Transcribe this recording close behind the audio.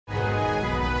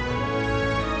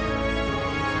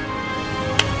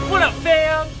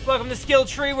welcome to Skill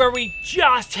Tree, where we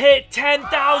just hit 10,000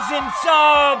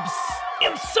 subs!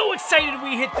 I'm so excited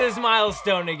we hit this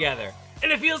milestone together.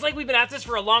 And it feels like we've been at this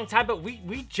for a long time, but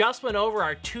we just went over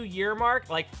our 2-year mark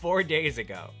like 4 days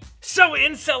ago. So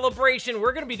in celebration,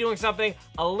 we're gonna be doing something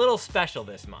a little special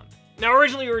this month. Now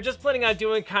originally we were just planning on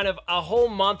doing kind of a whole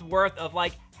month worth of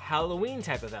like Halloween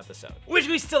type of episode, which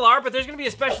we still are, but there's gonna be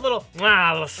a special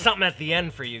little something at the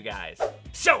end for you guys.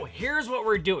 So here's what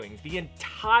we're doing. The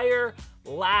entire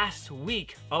last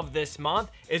week of this month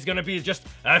is gonna be just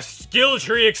a Skill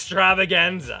Tree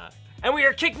extravaganza. And we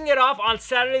are kicking it off on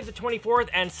Saturday the 24th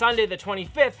and Sunday the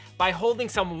 25th by holding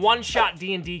some one-shot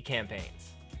D&D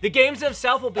campaigns. The games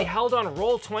themselves will be held on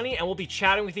Roll20 and we'll be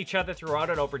chatting with each other throughout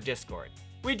it over Discord.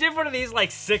 We did one of these like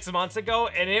 6 months ago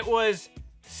and it was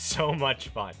so much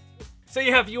fun. So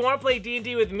yeah, if you want to play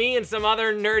D&D with me and some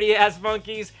other nerdy ass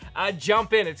monkeys,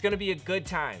 jump in, it's gonna be a good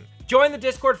time. Join the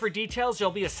Discord for details,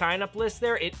 there'll be a sign-up list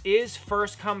there. It is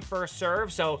first come, first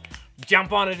serve, so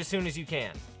jump on it as soon as you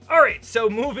can. All right, so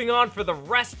moving on for the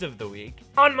rest of the week.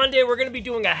 On Monday, we're gonna be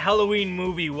doing a Halloween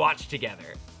movie watch together.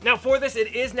 Now for this,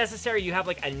 it is necessary you have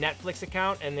like a Netflix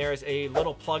account and there's a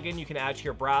little plugin you can add to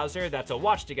your browser that's a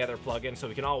watch together plugin so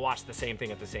we can all watch the same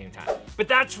thing at the same time. But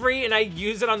that's free and I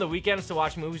use it on the weekends to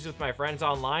watch movies with my friends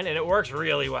online and it works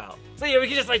really well. So yeah, we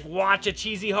can just like watch a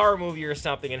cheesy horror movie or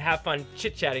something and have fun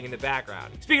chit-chatting in the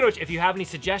background. Speaking of which, if you have any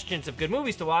suggestions of good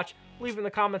movies to watch, leave them in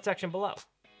the comment section below.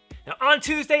 Now on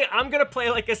Tuesday, I'm gonna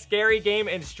play like a scary game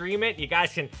and stream it. You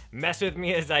guys can mess with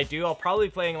me as I do. I'll probably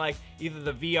be playing like either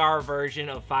the VR version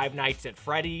of Five Nights at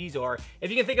Freddy's, or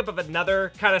if you can think of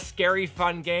another kind of scary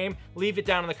fun game, leave it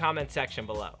down in the comment section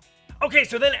below. Okay,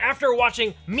 so then after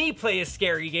watching me play a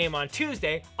scary game on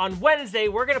Tuesday, on Wednesday,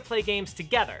 we're gonna play games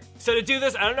together. So to do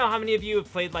this, I don't know how many of you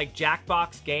have played like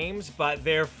Jackbox games, but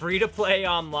they're free to play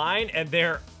online and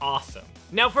they're awesome.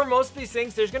 Now for most of these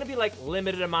things, there's gonna be like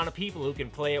limited amount of people who can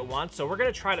play at once, so we're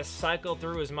gonna try to cycle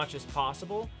through as much as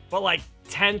possible, but like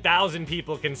 10,000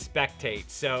 people can spectate,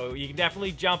 so you can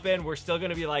definitely jump in. We're still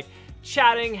gonna be like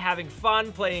chatting, having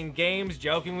fun, playing games,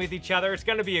 joking with each other. It's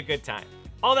gonna be a good time.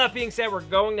 All that being said, we're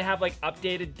going to have like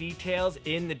updated details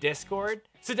in the Discord,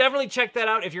 so definitely check that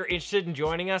out if you're interested in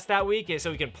joining us that week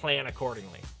so we can plan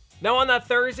accordingly. Now on that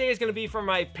Thursday is gonna be for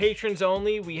my patrons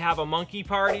only. We have a monkey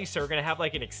party, so we're gonna have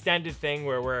like an extended thing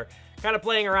where we're kind of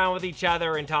playing around with each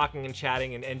other and talking and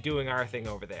chatting and doing our thing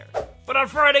over there. But on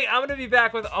Friday, I'm gonna be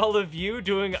back with all of you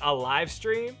doing a live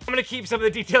stream. I'm gonna keep some of the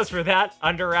details for that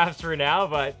under wraps for now,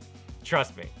 but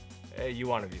trust me, you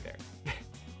wanna be there.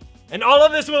 And all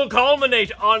of this will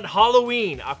culminate on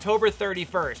Halloween, October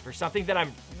 31st, for something that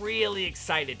I'm really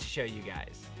excited to show you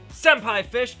guys. Senpai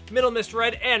Fish, Middle Mist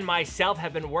Red, and myself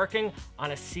have been working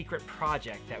on a secret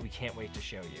project that we can't wait to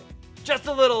show you. Just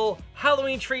a little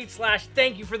Halloween treat slash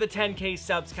thank you for the 10K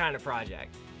subs kind of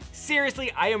project.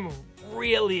 Seriously, I am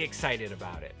really excited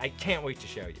about it. I can't wait to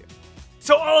show you.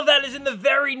 So all of that is in the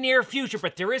very near future,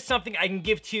 but there is something I can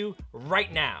give to you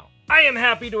right now. I am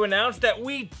happy to announce that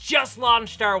we just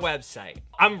launched our website.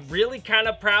 I'm really kind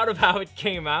of proud of how it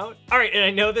came out. All right, and I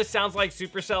know this sounds like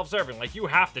super self-serving, like you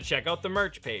have to check out the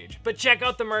merch page, but check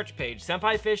out the merch page.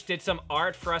 Senpai Fish did some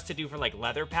art for us to do for like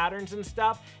leather patterns and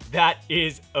stuff. That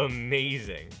is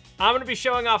amazing. I'm gonna be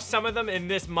showing off some of them in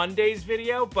this Monday's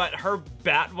video, but her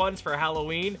bat ones for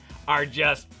Halloween are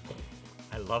just,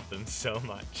 I love them so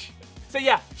much. So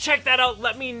yeah, check that out.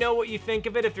 Let me know what you think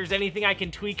of it, if there's anything I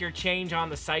can tweak or change on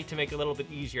the site to make it a little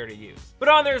bit easier to use. But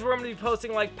on there is where I'm gonna be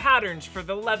posting like patterns for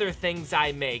the leather things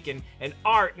I make and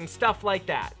art and stuff like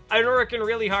that. I've been working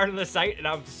really hard on the site and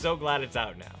I'm so glad it's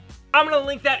out now. I'm gonna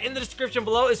link that in the description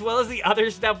below, as well as the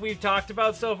other stuff we've talked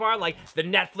about so far, like the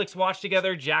Netflix watch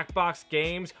together, Jackbox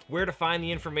games, where to find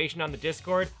the information on the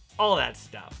Discord, all that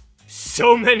stuff.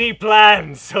 So many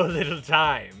plans, so little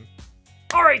time.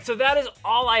 All right, so that is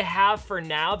all I have for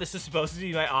now. This is supposed to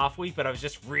be my off week, but I was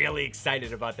just really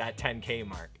excited about that 10K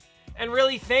mark. And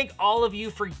really thank all of you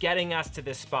for getting us to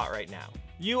this spot right now.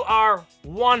 You are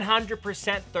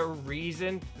 100% the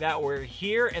reason that we're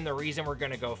here and the reason we're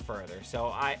gonna go further. So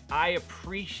I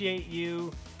appreciate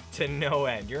you to no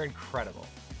end. You're incredible.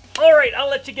 All right, I'll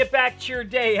let you get back to your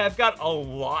day. I've got a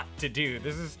lot to do.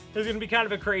 This is gonna be kind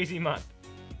of a crazy month.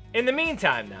 In the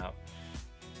meantime, though,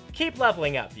 keep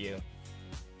leveling up, you.